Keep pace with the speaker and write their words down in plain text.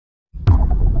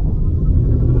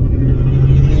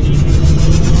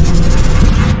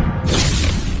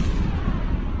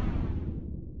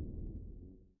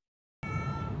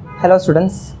Hello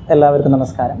students, എല്ലാവർക്കും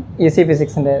നമസ്കാരം. Easy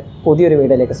ഫിസിക്സിന്റെ പുതിയൊരു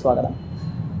വീഡിയോയിലേക്ക് സ്വാഗതം.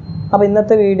 അപ്പോൾ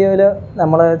ഇന്നത്തെ വീഡിയോയിൽ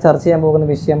നമ്മൾ ചർച്ച ചെയ്യാൻ പോകുന്ന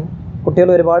വിഷയം കുട്ടികൾ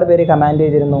ഒരുപാട് പേര് കമന്റ്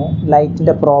ചെയ്തിരുന്നു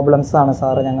ലൈറ്റിന്റെ പ്രോബ്ലംസ് ആണ്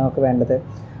സാർ ഞങ്ങൾക്ക് വേണ്ടത്.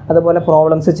 അതുപോലെ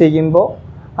പ്രോബ്ലംസ് ചെയ്യുമ്പോൾ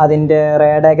അതിന്റെ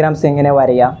റേ ഡയഗ്രാംസ് എങ്ങനെ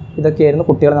വരയാം ഇതൊക്കെയായിരുന്നു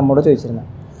കുട്ടികൾ നമ്മളോട് ചോദിച്ചിരുന്നത്.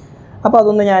 അപ്പോൾ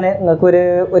അതൊന്ന് ഞാൻ നിങ്ങൾക്ക്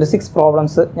ഒരു 6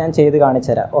 പ്രോബ്ലംസ് ഞാൻ ചെയ്ത്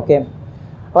കാണിച്ചു തരാം. ഓക്കേ.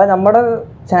 അപ്പോൾ നമ്മുടെ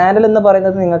ചാനൽ എന്ന്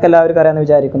പറയുന്നത് നിങ്ങൾക്ക് എല്ലാവർക്കും അറിയാമെന്ന്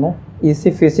വിചാരിക്കുന്നു.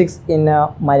 Easy physics in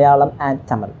Malayalam and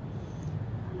Tamil.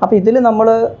 അപ്പോൾ ഇതിൽ നമ്മൾ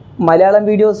മലയാളം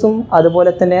വീഡിയോസും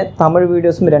അതുപോലെ തന്നെ തമിഴ്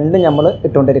വീഡിയോസും രണ്ടും നമ്മൾ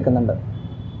ഇട്ടുകൊണ്ടിരിക്കുന്നുണ്ട്.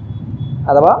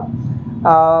 അഥവാ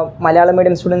മലയാളം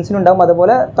മീഡിയം സ്റ്റുഡൻസിനും ഉണ്ടാകും,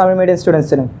 അതുപോലെ തമിഴ് മീഡിയം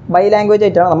സ്റ്റുഡൻസിനും ബൈ ലാംഗ്വേജ്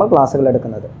ആയിട്ടാണ് നമ്മൾ ക്ലാസ്സുകൾ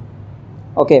എടുക്കുന്നത്.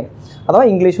 ഓക്കെ. അഥവാ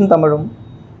ഇംഗ്ലീഷും തമിഴും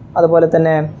അതുപോലെ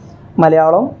തന്നെ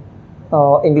മലയാളവും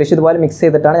ഇംഗ്ലീഷ് ഇതുപോലെ മിക്സ്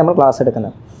ചെയ്തിട്ടാണ് നമ്മൾ ക്ലാസ്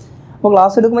എടുക്കുന്നത്. അപ്പോൾ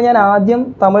ക്ലാസ് എടുക്കുമ്പോൾ ഞാൻ ആദ്യം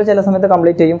തമിഴ് ചില സമയത്ത്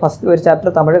കംപ്ലീറ്റ് ചെയ്യും. ഫസ്റ്റ് ഒരു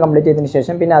ചാപ്റ്റർ തമിഴ് കംപ്ലീറ്റ് ചെയ്തതിന്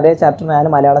ശേഷം പിന്നെ അതേ ചാപ്റ്റർ ഞാൻ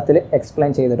മലയാളത്തിൽ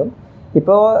എക്സ്പ്ലെയിൻ ചെയ്തിടും.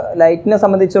 ഇപ്പോൾ ലൈറ്റിനെ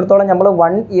സംബന്ധിച്ചിടത്തോളം നമ്മൾ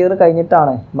 1 ഇയർ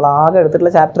കഴിഞ്ഞിട്ടാണ് നമ്മൾ ആകെ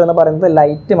എടുത്തിട്ടുള്ള ചാപ്റ്റർ എന്ന് പറയുന്നത്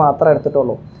ലൈറ്റ് മാത്രമേ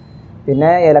എടുത്തിട്ടുള്ളൂ. പിന്നെ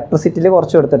ഇലക്ട്രിസിറ്റിയിൽ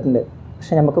കുറച്ചും എടുത്തിട്ടുണ്ട്.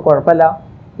 പക്ഷേ നമുക്ക് കുഴപ്പമില്ല.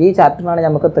 ഈ ചാപ്റ്ററിനാണ്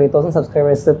നമുക്ക് 3000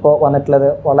 സബ്സ്ക്രൈബേഴ്സ് ഇപ്പോൾ വന്നിട്ടുള്ളത്.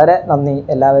 വളരെ നന്ദി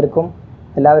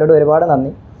എല്ലാവരോടും ഒരുപാട്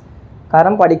നന്ദി.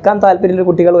 കാരണം പഠിക്കാൻ താല്പര്യമുള്ള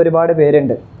കുട്ടികൾ ഒരുപാട്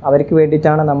പേരുണ്ട്. അവർക്ക്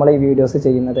വേണ്ടിയിട്ടാണ് നമ്മൾ ഈ വീഡിയോസ്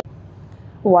ചെയ്യുന്നത്.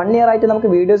 1 ഇയർ ആയിട്ട് നമുക്ക്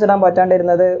വീഡിയോസ് ഇടാൻ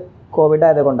പറ്റാണ്ടിരുന്നത് കോവിഡ്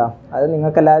ആയതുകൊണ്ടാണ്. അത്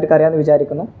നിങ്ങൾക്ക് എല്ലാവർക്കും അറിയാമെന്ന്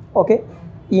വിചാരിക്കുന്നു. ഓക്കെ.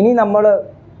 ഇനി നമ്മൾ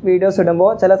വീഡിയോസ് ഇടുമ്പോൾ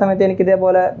ചില സമയത്ത് എനിക്ക്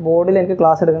ഇതേപോലെ ബോർഡിൽ എനിക്ക്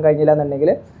ക്ലാസ് എടുക്കാൻ കഴിഞ്ഞില്ല എന്നുണ്ടെങ്കിൽ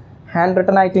ഹാൻഡ്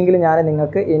റിട്ടൺ ആയിട്ടെങ്കിലും ഞാൻ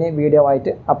നിങ്ങൾക്ക് ഇനി വീഡിയോ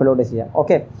ആയിട്ട് അപ്ലോഡ് ചെയ്യാം.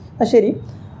 ഓക്കെ. ശരി.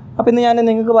 അപ്പോൾ ഇന്ന് ഞാൻ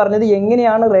നിങ്ങൾക്ക് പറഞ്ഞത്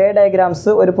എങ്ങനെയാണ് റേ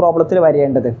ഡയഗ്രാംസ് ഒരു പ്രോബ്ലത്തിൽ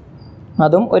വരേണ്ടത്,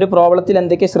 അതും ഒരു പ്രോബ്ലത്തിൽ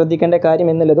എന്തൊക്കെ ശ്രദ്ധിക്കേണ്ട കാര്യം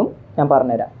എന്നുള്ളതും ഞാൻ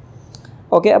പറഞ്ഞുതരാം.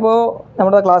 ഓക്കെ. അപ്പോൾ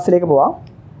നമ്മുടെ ക്ലാസ്സിലേക്ക് പോവാം.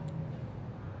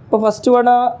 അപ്പോൾ ഫസ്റ്റ് വൺ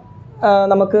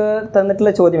നമുക്ക്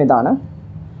തന്നിട്ടുള്ള ചോദ്യം ഇതാണ്.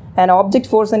 An object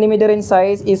 4 cm in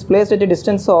size is placed at a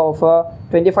distance of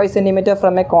 25 cm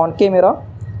from a concave mirror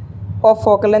of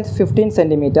focal length 15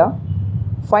 cm.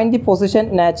 Find the position,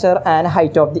 nature and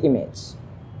height of the image.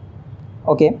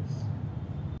 Okay.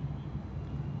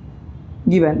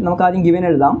 Given, നമുക്ക് ആദ്യം given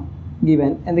എഴുതാം.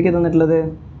 Given എന്തൊക്കെ തന്നിട്ടുള്ളത്?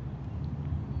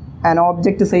 An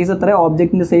object size എത്ര?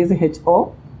 Objectന്റെ size HO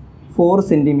 4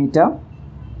 cm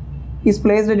is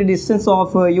placed at a distance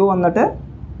of U വന്നിട്ട്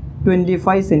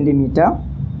 25 cm.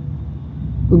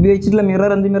 ഉപയോഗിച്ചിട്ടുള്ള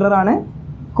mirror എന്ത് മിററാണ്?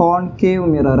 Concave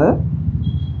mirror.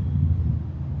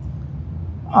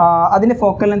 അതിൻ്റെ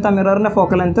ഫോക്കൽ ലെങ്ത്, ആ മിററിൻ്റെ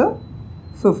ഫോക്കൽ ലെങ്ത്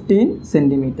 15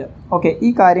 cm. ഓക്കെ. ഈ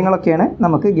കാര്യങ്ങളൊക്കെയാണ്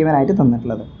നമുക്ക് ഗിവൻ ആയിട്ട്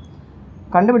തന്നിട്ടുള്ളത്.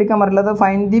 കണ്ടുപിടിക്കാൻ പറഞ്ഞിട്ടുള്ളത്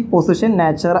find the position,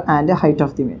 nature and height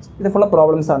of the image. ഇത് ഫുള്ള്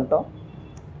പ്രോബ്ലംസ് ആണ് കേട്ടോ.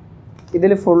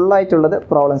 ഇതിൽ ഫുള്ളായിട്ടുള്ളത്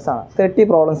പ്രോബ്ലംസ് ആണ്. 30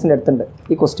 പ്രോബ്ലംസിൻ്റെ അടുത്തുണ്ട്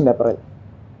ഈ ക്വസ്റ്റ്യൻ പേപ്പറിൽ.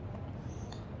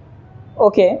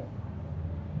 ഓക്കെ.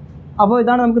 അപ്പോൾ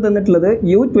ഇതാണ് നമുക്ക് തന്നിട്ടുള്ളത്.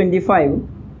 U25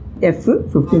 F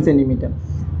 15 cm.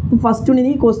 First one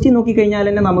ഈ ക്വസ്റ്റ്യൻ നോക്കിക്കഴിഞ്ഞാൽ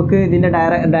തന്നെ നമുക്ക് ഇതിൻ്റെ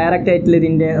ഡയറക്റ്റ് ആയിട്ടുള്ള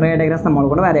ഇതിൻ്റെ റേ ഡയഗ്രാംസ് നമ്മൾ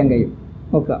കൂടെ വരയാൻ കഴിയും.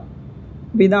 നോക്കുക.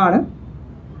 അപ്പോൾ ഇതാണ്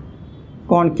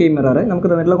കോൺകേവ് മിറർ. നമുക്ക്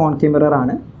തന്നിട്ടുള്ള concave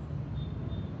മിററാണ്.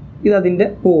 ഇതതിൻ്റെ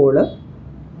Paul,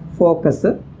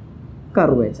 focus,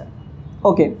 curvature.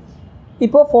 Okay.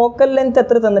 ഇപ്പോൾ ഫോക്കൽ ലെങ്ത്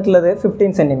എത്ര തന്നിട്ടുള്ളത്?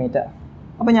 15 cm.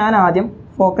 അപ്പോൾ ഞാൻ ആദ്യം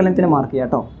ഫോക്കൽ ലെങ്ത്തിനെ മാർക്ക് ചെയ്യാം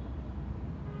കേട്ടോ.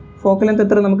 ഫോക്കൽ ലെങ്ത്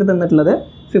എത്ര നമുക്ക് തന്നിട്ടുള്ളത്?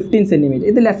 15 cm.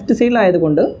 ഇത് ലെഫ്റ്റ്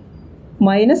സൈഡിലായതുകൊണ്ട്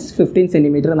 -15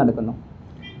 cm നടക്കുന്നു.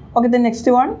 Okay. Then next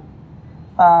one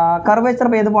curvature.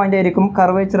 അപ്പോൾ ഏത് പോയിൻ്റ് ആയിരിക്കും?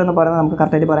 കർവേച്ചർ എന്ന് പറയുന്നത് നമുക്ക്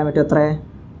കറക്റ്റായിട്ട് പറയാൻ പറ്റും എത്ര?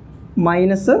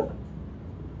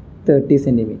 -30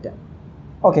 cm.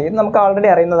 ഓക്കെ. ഇത് നമുക്ക് ആൾറെഡി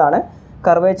അറിയുന്നതാണ്.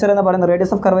 കർവേച്ചർ എന്ന് പറയുന്നത്,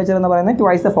 റേഡിയസ് ഓഫ് കർവേച്ചർ എന്ന് പറയുന്നത്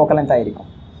ട്വൈസ് ദ ഫോക്കൽ ലെങ്ത് ആയിരിക്കും.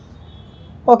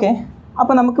 ഓക്കെ.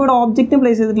 അപ്പോൾ നമുക്കിവിടെ ഓബ്ജക്റ്റ്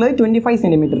പ്ലേസ് ചെയ്തിട്ടുള്ളത് 25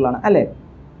 cm അല്ലേ?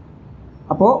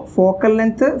 അപ്പോൾ ഫോക്കൽ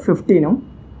ലെങ്ത് 15ഉം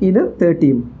ഇത്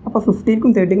 30ഉം. അപ്പോൾ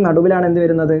 15ക്കും 30ക്കും നടുവിലാണ് എന്ത്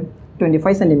വരുന്നത്?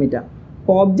 25 cm.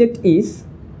 Object is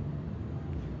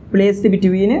placed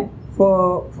between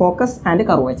focus and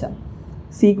curvature.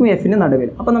 സിക്കും എഫിൻ്റെ നടുവിൽ.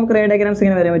 അപ്പോൾ നമുക്ക് റേ ഡയഗ്രാംസ്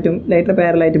ഇങ്ങനെ വരാൻ പറ്റും. ലൈറ്റർ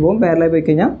പാരലായിട്ട് പോകും. പാരലായി പോയി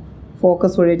കഴിഞ്ഞാൽ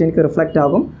ഫോക്കസ് വഴിയായിട്ട് എനിക്ക് റിഫ്ലക്റ്റ്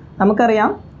ആകും.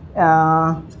 നമുക്കറിയാം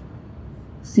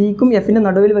സിക്കും എഫിൻ്റെ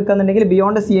നടുവിൽ വെക്കുകയെന്നുണ്ടെങ്കിൽ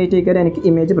ബിയോണ്ട് സി ആയിട്ട് വയ്ക്കാൻ എനിക്ക്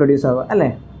ഇമേജ് പ്രൊഡ്യൂസ് ആവുക അല്ലേ?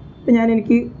 അപ്പോൾ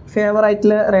എനിക്ക്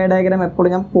ഫേവറായിട്ടുള്ള റേ ഡയഗ്രാം എപ്പോഴും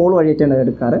ഞാൻ പോൾ വഴിയായിട്ടാണ്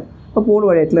എടുക്കാറ്. അപ്പോൾ പോൾ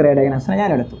വഴിയായിട്ടുള്ള റേ ഡയഗ്രാംസിനെ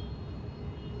ഞാൻ എടുത്തു.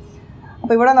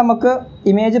 അപ്പോൾ ഇവിടെ നമുക്ക്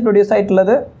ഇമേജ് പ്രൊഡ്യൂസ്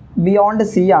ആയിട്ടുള്ളത് ബിയോണ്ട്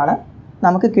സി ആണ്.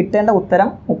 നമുക്ക് കിട്ടേണ്ട ഉത്തരം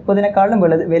 30നേക്കാളും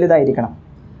വലുതായിരിക്കണം.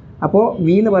 അപ്പോൾ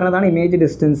വി എന്ന് പറയുന്നതാണ് ഇമേജ്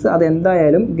ഡിസ്റ്റൻസ്. അത്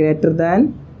എന്തായാലും ഗ്രേറ്റർ ദാൻ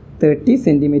 30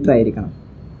 cm ആയിരിക്കണം.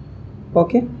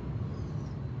 ഓക്കെ.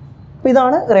 അപ്പോൾ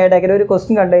ഇതാണ് റേ ഡയഗ്രാം. ഒരു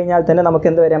ക്വസ്റ്റ്യൻ കണ്ടു കഴിഞ്ഞാൽ തന്നെ നമുക്ക്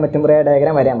എന്ത് വരാൻ പറ്റും? റേ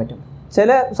ഡയഗ്രാം വരാൻ പറ്റും.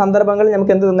 ചില സന്ദർഭങ്ങളിൽ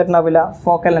നമുക്ക് എന്ത് തന്നിട്ടുണ്ടാവില്ല?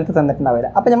 Focal length തന്നിട്ടുണ്ടാവില്ല.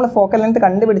 അപ്പോൾ നമ്മൾ ഫോക്കൽ ലെങ്ത്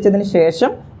കണ്ടുപിടിച്ചതിന്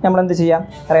ശേഷം നമ്മൾ എന്ത് ചെയ്യാം?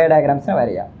 റേ ഡയഗ്രാംസിനെ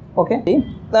വരയ്ക്കാം. ഓക്കെ.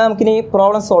 നമുക്കിനി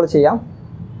പ്രോബ്ലം സോൾവ് ചെയ്യാം.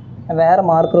 വേറെ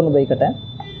മാർക്കർ ഒന്ന് ഉപയോഗിക്കട്ടെ.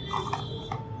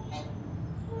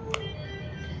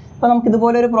 അപ്പോൾ നമുക്ക്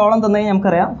ഇതുപോലെ ഒരു പ്രോബ്ലം തന്നു കഴിഞ്ഞാൽ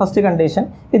നമുക്കറിയാം ഫസ്റ്റ് കണ്ടീഷൻ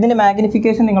ഇതിൻ്റെ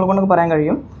മാഗ്നിഫിക്കേഷൻ നിങ്ങളെ കൊണ്ട് പറയാൻ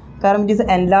കഴിയും. കാരണം it is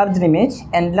enlarged image.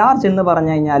 Enlarge എന്ന്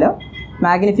പറഞ്ഞു കഴിഞ്ഞാൽ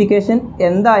മാഗ്നിഫിക്കേഷൻ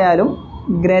എന്തായാലും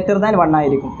ഗ്രേറ്റർ ദാൻ 1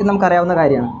 ആയിരിക്കും. ഇത് നമുക്കറിയാവുന്ന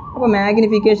കാര്യമാണ്. അപ്പോൾ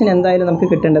മാഗ്നിഫിക്കേഷൻ എന്തായാലും നമുക്ക്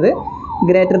കിട്ടേണ്ടത്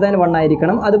ഗ്രേറ്റർ ദാൻ 1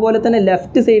 ആയിരിക്കണം. അതുപോലെ തന്നെ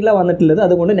ലെഫ്റ്റ് സൈഡിലാണ് വന്നിട്ടുള്ളത്,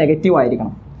 അതുകൊണ്ട് നെഗറ്റീവ്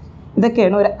ആയിരിക്കണം.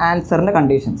 ഇതൊക്കെയാണ് ഒരു ആൻസറിൻ്റെ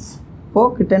കണ്ടീഷൻസ്. അപ്പോൾ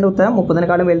കിട്ടേണ്ട ഉത്തരം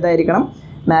 30-നേക്കാളും വലുതായിരിക്കണം.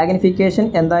 മാഗ്നിഫിക്കേഷൻ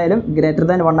എന്തായാലും ഗ്രേറ്റർ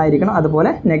ദാൻ 1 ആയിരിക്കണം.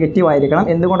 അതുപോലെ നെഗറ്റീവ് ആയിരിക്കണം.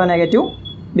 എന്തുകൊണ്ടാണ് negative?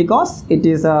 Because it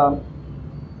is A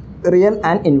real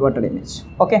and inverted image.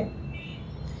 Okay,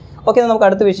 നമുക്ക്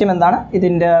അടുത്ത വിഷയം എന്താണ്?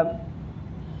 ഇതിൻ്റെ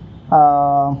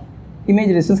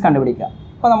ഇമേജ് ഡിസ്റ്റൻസ് കണ്ടുപിടിക്കുക.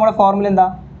 അപ്പോൾ നമ്മുടെ ഫോർമുല എന്താ?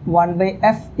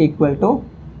 1/f =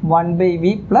 1/v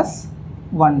 +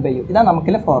 1/u. ഇതാണ്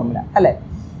നമുക്കുള്ള ഫോർമുല അല്ലേ?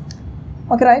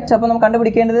 Okay right. അപ്പോൾ നമുക്ക്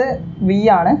കണ്ടുപിടിക്കേണ്ടത് v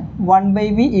ആണ്.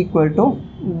 1/v =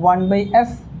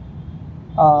 1/f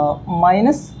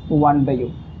 - 1/u.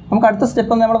 നമുക്ക് അടുത്ത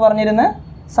സ്റ്റെപ്പ് നമ്മൾ പറഞ്ഞിരുന്നത്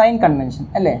സൈൻ കൺവെൻഷൻ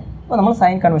അല്ലേ? അപ്പോൾ നമ്മൾ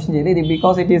സൈൻ കൺവെൻഷൻ ചെയ്ത് ഇത്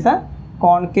because it is A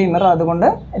concave mirror, അതുകൊണ്ട്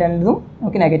രണ്ടും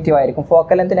നമുക്ക് നെഗറ്റീവ് ആയിരിക്കും.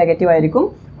 ഫോക്കൽ ലെങ്ത് നെഗറ്റീവ് ആയിരിക്കും,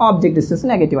 ഓബ്ജക്റ്റ് ഡിസ്റ്റൻസ്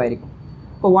നെഗറ്റീവ് ആയിരിക്കും.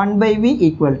 അപ്പോൾ 1/v =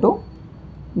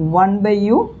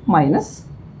 1/u -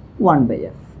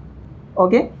 1/f.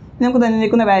 ഓക്കെ, നമുക്ക്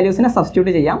തന്നിരിക്കുന്ന വാല്യൂസിനെ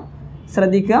സബ്സ്റ്റിറ്റ്യൂട്ട് ചെയ്യാം.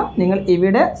 ശ്രദ്ധിക്കുക, നിങ്ങൾ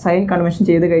ഇവിടെ സൈൻ കൺവെൻഷൻ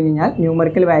ചെയ്ത് കഴിഞ്ഞാൽ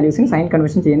ന്യൂമറിക്കൽ വാല്യൂസിന് സൈൻ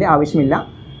കൺവെൻഷൻ ചെയ്യേണ്ട ആവശ്യമില്ല.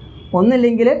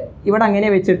 ഒന്നില്ലെങ്കിൽ ഇവിടെ അങ്ങനെ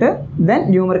വെച്ചിട്ട് ദെൻ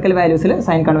ന്യൂമറിക്കൽ വാല്യൂസിൽ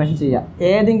സൈൻ കൺവെൻഷൻ ചെയ്യുക.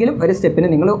 ഏതെങ്കിലും ഒരു സ്റ്റെപ്പിന്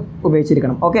നിങ്ങൾ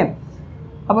ഉപയോഗിച്ചിരിക്കണം. ഓക്കെ,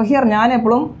 അപ്പോൾ ഹിയർ ഞാൻ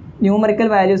എപ്പോഴും ന്യൂമറിക്കൽ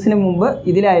വാല്യൂസിന് മുമ്പ്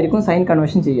ഇതിലായിരിക്കും സൈൻ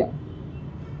കൺവെൻഷൻ ചെയ്യുക.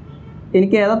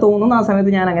 എനിക്ക് ഏതാ തോന്നുന്നു ആ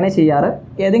സമയത്ത് ഞാൻ അങ്ങനെ ചെയ്യാറ്.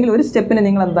 ഏതെങ്കിലും ഒരു സ്റ്റെപ്പിന്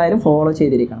നിങ്ങൾ എന്തായാലും ഫോളോ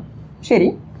ചെയ്തിരിക്കണം. ശരി,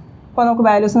 അപ്പോൾ നമുക്ക്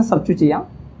വാല്യൂസിനെ സബ്സ്റ്റിറ്റ്യൂട്ട് ചെയ്യാം.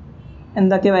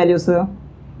 എന്തൊക്കെ വാല്യൂസ്?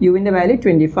 യുവിൻ്റെ വാല്യൂ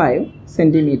 25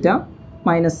 സെൻറ്റിമീറ്റർ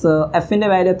മൈനസ് എഫിൻ്റെ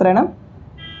വാല്യൂ എത്രയാണ്?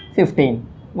 15,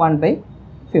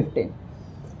 1/15.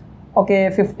 ഓക്കെ,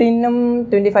 15നും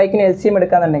 25നും LCM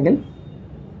എടുക്കാന്നുണ്ടെങ്കിൽ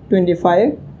 25,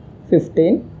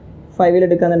 15, 5ൽ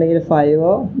എടുക്കാന്നുണ്ടെങ്കിൽ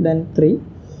 5, ദെൻ 3,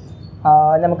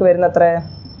 നമുക്ക് വരുന്ന എത്ര?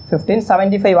 15,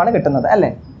 75 ആണ് കിട്ടുന്നത്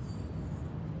അല്ലേ?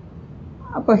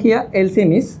 അപ്പോൾ ഹിയർ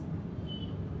LCM ഈസ്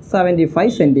 75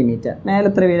 സെൻറ്റിമീറ്റർ. മേലെ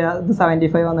എത്ര വരിക? ഇത്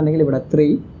 75 ആണെന്നുണ്ടെങ്കിൽ ഇവിടെ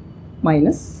 3 -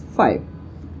 5.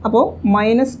 അപ്പോൾ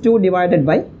 -2 /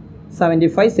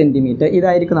 75 സെൻറ്റിമീറ്റർ.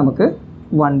 ഇതായിരിക്കും നമുക്ക്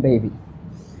 1/v.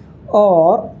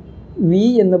 ഓർ v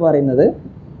എന്ന് പറയുന്നത്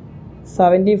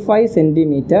 75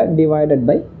 സെൻറ്റിമീറ്റർ /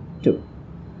 2.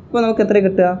 അപ്പോൾ നമുക്ക് എത്ര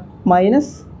കിട്ടുക?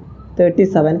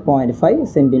 -37.5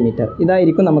 സെൻറ്റിമീറ്റർ.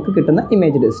 ഇതായിരിക്കും നമുക്ക് കിട്ടുന്ന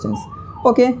image distance.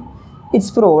 Okay,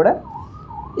 it's proved.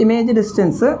 Image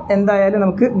distance എന്തായാലും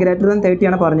നമുക്ക് ഗ്രേറ്റർ ദാൻ 30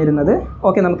 ആണ് പറഞ്ഞിരുന്നത്.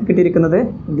 ഓക്കെ, നമുക്ക് കിട്ടിയിരിക്കുന്നത്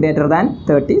ഗ്രേറ്റർ ദാൻ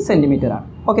 30 സെൻറ്റിമീറ്റർ ആണ്.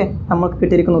 ഓക്കെ, നമുക്ക്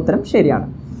കിട്ടിയിരിക്കുന്ന ഉത്തരം ശരിയാണ്.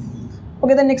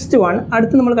 Okay, then next one.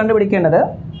 അടുത്ത് നമ്മൾ കണ്ടുപിടിക്കേണ്ട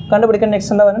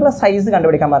നെക്സ്റ്റ് എന്താ പറഞ്ഞാൽ സൈസ്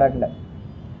കണ്ടുപിടിക്കാൻ പറഞ്ഞിട്ടുണ്ട്.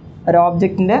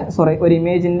 ഒരു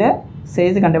ഇമേജിൻ്റെ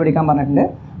സൈസ് കണ്ടുപിടിക്കാൻ പറഞ്ഞിട്ടുണ്ട്.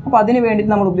 അപ്പോൾ അതിന്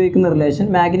വേണ്ടിയിട്ട് നമ്മൾ ഉപയോഗിക്കുന്ന റിലേഷൻ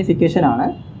മാഗ്നിഫിക്കേഷൻ ആണ്.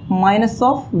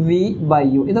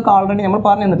 -v/u. ഇതൊക്കെ ഓൾറെഡി നമ്മൾ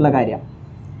പറഞ്ഞു തന്നിട്ടുള്ള കാര്യം.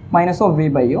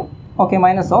 -v/u. ഓക്കെ,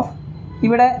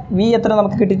 ഇവിടെ v എത്ര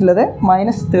നമുക്ക് കിട്ടിയിട്ടുള്ളത്?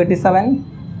 -37.5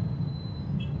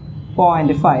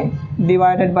 /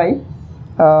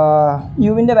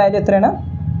 യുവിൻ്റെ വാല്യൂ എത്രയാണ്?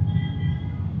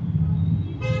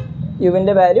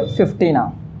 യുവിൻ്റെ വാല്യൂ 15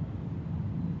 ആണ്.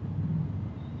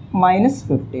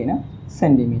 -15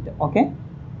 സെൻറ്റിമീറ്റർ. ഓക്കെ,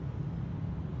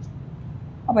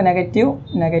 അപ്പോൾ negative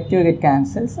get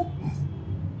ക്യാൻസൽസ്.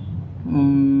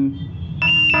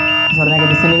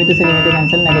 Centimetre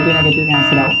cancel, negative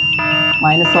cancel ആവും.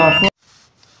 -.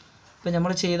 ഇപ്പോൾ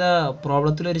നമ്മൾ ചെയ്ത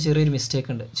പ്രോബ്ലത്തിൽ ഒരു ചെറിയൊരു മിസ്റ്റേക്ക്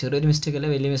ഉണ്ട്. ചെറിയൊരു മിസ്റ്റേക്ക് അല്ല,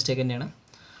 വലിയ മിസ്റ്റേക്ക് തന്നെയാണ്.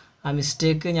 ആ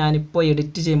മിസ്റ്റേക്ക് ഞാനിപ്പോൾ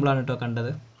എഡിറ്റ് ചെയ്യുമ്പോഴാണ് കേട്ടോ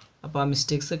കണ്ടത്. അപ്പോൾ ആ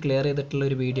മിസ്റ്റേക്സ് ക്ലിയർ ചെയ്തിട്ടുള്ള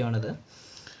ഒരു വീഡിയോ ആണിത്.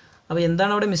 അപ്പോൾ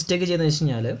എന്താണ് അവിടെ മിസ്റ്റേക്ക് ചെയ്തതെന്ന് വെച്ച്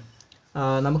കഴിഞ്ഞാൽ,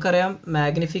 നമുക്കറിയാം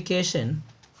മാഗ്നിഫിക്കേഷൻ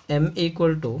m =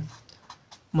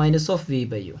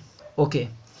 -v/u. ഓക്കെ,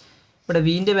 ഇവിടെ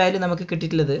വിൻ്റെ വാല്യൂ നമുക്ക്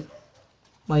കിട്ടിയിട്ടുള്ളത്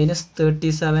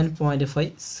 -37.5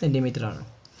 സെൻറ്റിമീറ്റർ ആണ്.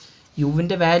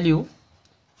 യുവിൻ്റെ വാല്യൂ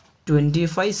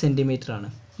 25 സെൻറ്റിമീറ്റർ ആണ്.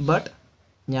 ബട്ട്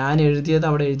ഞാൻ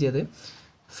അവിടെ എഴുതിയത്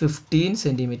 15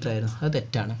 സെൻറ്റിമീറ്റർ ആയിരുന്നു. അത്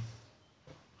തെറ്റാണ്.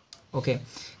 ഓക്കെ,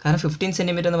 കാരണം 15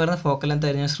 സെൻറ്റിമീറ്റർ എന്ന് പറയുന്നത് ഫോക്കൽ ലെങ്ത്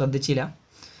ആയിരുന്നു. ഞാൻ ശ്രദ്ധിച്ചില്ല.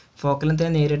 ഫോക്കൽ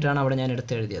ലെങ്ത്തിനെ നേരിട്ടാണ് അവിടെ ഞാൻ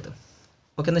എഴുതിയത്.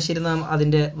 ഓക്കെ, എന്നാൽ ശരി,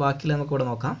 അതിൻ്റെ ബാക്കിയിൽ നമുക്കിവിടെ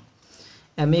നോക്കാം.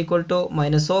 m =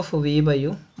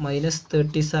 -v/u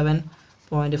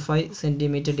 -37.5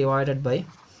 centimetre /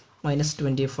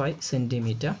 -25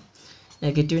 centimetre.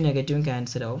 നെഗറ്റീവും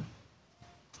ക്യാൻസൽ ആവും.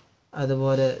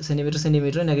 അതുപോലെ സെൻറ്റിമീറ്റർ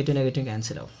നെഗറ്റീവ്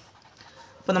ക്യാൻസൽ ആവും.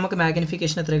 അപ്പോൾ നമുക്ക്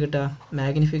മാഗ്നിഫിക്കേഷൻ എത്ര കിട്ടുക?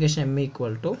 മാഗ്നിഫിക്കേഷൻ m =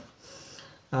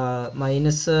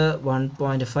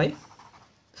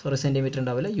 -1.5 സെൻറ്റിമീറ്റർ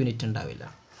ഉണ്ടാവില്ല, യൂണിറ്റ് ഉണ്ടാവില്ല.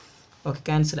 ഓക്കെ,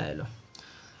 ക്യാൻസൽ ആയല്ലോ.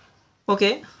 ഓക്കെ,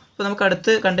 അപ്പോൾ നമുക്ക്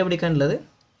അടുത്ത് കണ്ടുപിടിക്കാനുള്ളത്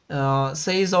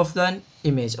size of than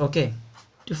image. Okay,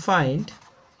 to find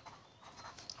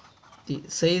the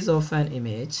size of an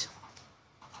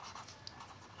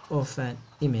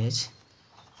image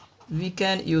we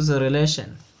can use a relation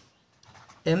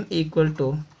m equal to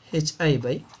hi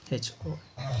by ho.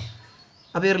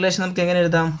 അപ്പോൾ ഈ റിലേഷൻ നമുക്ക് എങ്ങനെ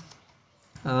എഴുതാം?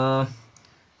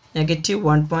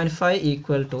 -1.5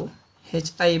 equal to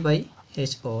hi by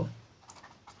ho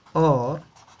or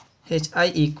hi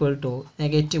equal to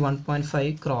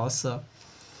 -1.5 cross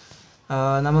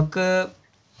നമുക്ക്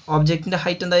ഒബ്ജക്റ്റിൻ്റെ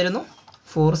height എന്തായിരുന്നു?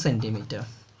 4 centimeter.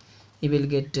 We will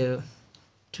get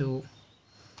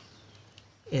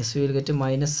we will get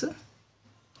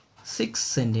 -6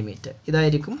 centimeter.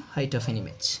 ഇതായിരിക്കും height of N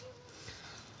image.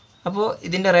 അപ്പോൾ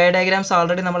ഇതിൻ്റെ റേ ഡയഗ്രാംസ്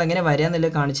ഓൾറെഡി നമ്മൾ എങ്ങനെ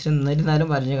വരാമെന്നുള്ളത് കാണിച്ചിരുന്നാലും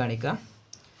വരഞ്ഞ് കാണിക്കാം.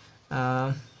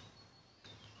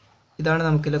 ഇതാണ്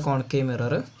നമുക്കുള്ള concave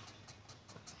mirror.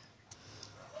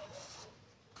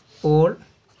 Paul,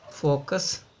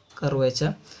 focus,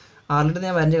 curvature already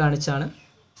ഞാൻ വരഞ്ഞ് കാണിച്ചാണ്.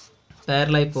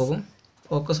 പാരലായി പോകും,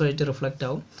 ഫോക്കസ് വഴിയിട്ട് റിഫ്ലക്റ്റ്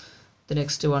ആവും.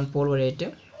 നെക്സ്റ്റ് വൺ പോൾ വഴിയായിട്ട്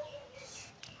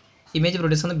ഇമേജ്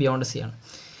പ്രൊഡ്യൂസ് ചെയ്യുന്നത് ബിയോണ്ട് സി ആണ്.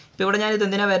 ഇപ്പോൾ ഇവിടെ ഞാനിത്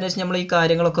എന്തിനാണ് വരുന്നത് വെച്ചാൽ നമ്മൾ ഈ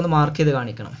കാര്യങ്ങളൊക്കെ ഒന്ന് മാർക്ക് ചെയ്ത്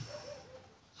കാണിക്കണം.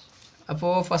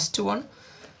 അപ്പോൾ ഫസ്റ്റ് വൺ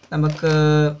നമുക്ക്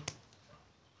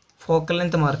ഫോക്കൽ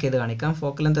ലെങ്ത് മാർക്ക് ചെയ്ത് കാണിക്കാം.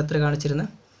 ഫോക്കൽ ലെങ്ത് എത്ര കാണിച്ചിരുന്നത്?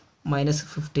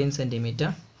 -15 centimeter.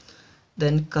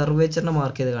 ദെൻ കർവേച്ചറിനെ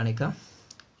മാർക്ക് ചെയ്ത് കാണിക്കാം.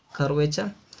 Curvature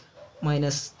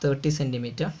 -30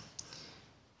 centimeter.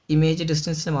 ഇമേജ്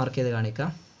ഡിസ്റ്റൻസിനെ മാർക്ക് ചെയ്ത് കാണിക്കാം.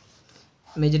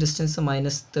 Image distance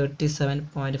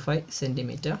 -37.5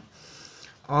 centimeter.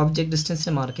 Object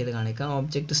ഡിസ്റ്റൻസിനെ mark ചെയ്ത് കാണിക്കാം.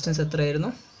 ഓബ്ജക്റ്റ് ഡിസ്റ്റൻസ്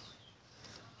എത്രയായിരുന്നു?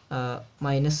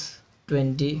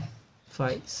 -25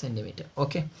 centimeter.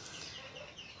 ഓക്കെ,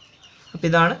 അപ്പോൾ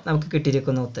ഇതാണ് നമുക്ക്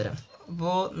കിട്ടിയിരിക്കുന്ന ഉത്തരം.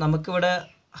 അപ്പോൾ നമുക്കിവിടെ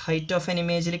ഹൈറ്റ് ഓഫ് എൻ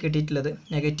ഇമേജിൽ കിട്ടിയിട്ടുള്ളത്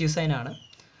നെഗറ്റീവ് സൈൻ ആണ്.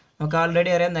 നമുക്ക്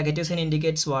ആൾറെഡി അറിയാം നെഗറ്റീവ് സൈൻ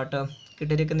ഇൻഡിക്കേറ്റ്സ് വാട്ട്?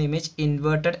 കിട്ടിയിരിക്കുന്ന ഇമേജ്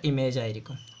ഇൻവേർട്ടഡ് ഇമേജ്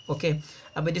ആയിരിക്കും. ഓക്കെ,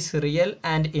 അപ്പോൾ it is real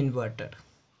and inverted.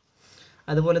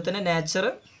 അതുപോലെ തന്നെ നാച്ചർ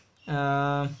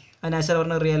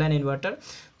പറഞ്ഞാൽ real and inverted.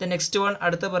 The next one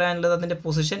അടുത്ത് പറയാനുള്ളത് അതിൻ്റെ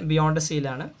പൊസിഷൻ ബിയോണ്ട്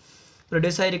സീലാണ്.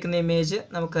 പ്രൊഡ്യൂസ് ആയിരിക്കുന്ന ഇമേജ്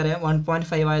നമുക്കറിയാം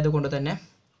 1.5 ആയതുകൊണ്ട് തന്നെ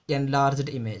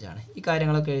എൻലാർജ്ഡ് ഇമേജ് ആണ്. ഈ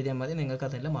കാര്യങ്ങളൊക്കെ എഴുതിയാൽ മതി, നിങ്ങൾക്ക്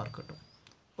അതിൻ്റെ മാർക്ക് കിട്ടും.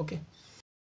 ഓക്കെ,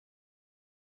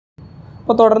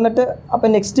 അപ്പോൾ തുടർന്നിട്ട്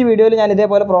നെക്സ്റ്റ് വീഡിയോയിൽ ഞാൻ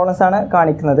ഇതേപോലെ പ്രോബ്ലംസ് ആണ്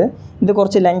കാണിക്കുന്നത്. ഇത്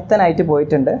കുറച്ച് ലെങ്തനായിട്ട്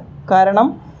പോയിട്ടുണ്ട്. കാരണം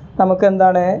നമുക്ക്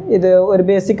എന്താണ് ഇത് ഒരു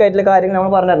ബേസിക് ആയിട്ടുള്ള കാര്യങ്ങൾ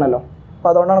നമ്മൾ പറഞ്ഞിരുന്നല്ലോ. അപ്പോൾ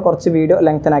അതുകൊണ്ടാണ് കുറച്ച് വീഡിയോ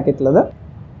ലെങ്തനാക്കിയിട്ടുള്ളത്.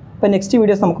 അപ്പോൾ നെക്സ്റ്റ്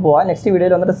വീഡിയോസ് നമുക്ക് പോകാം. നെക്സ്റ്റ്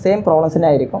വീഡിയോയിൽ വന്നിട്ട് സെയിം പ്രോബ്ലംസിനെ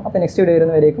ആയിരിക്കും. അപ്പോൾ നെക്സ്റ്റ് വീഡിയോ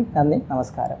വരുന്നവരേക്കും നന്ദി,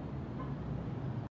 നമസ്കാരം.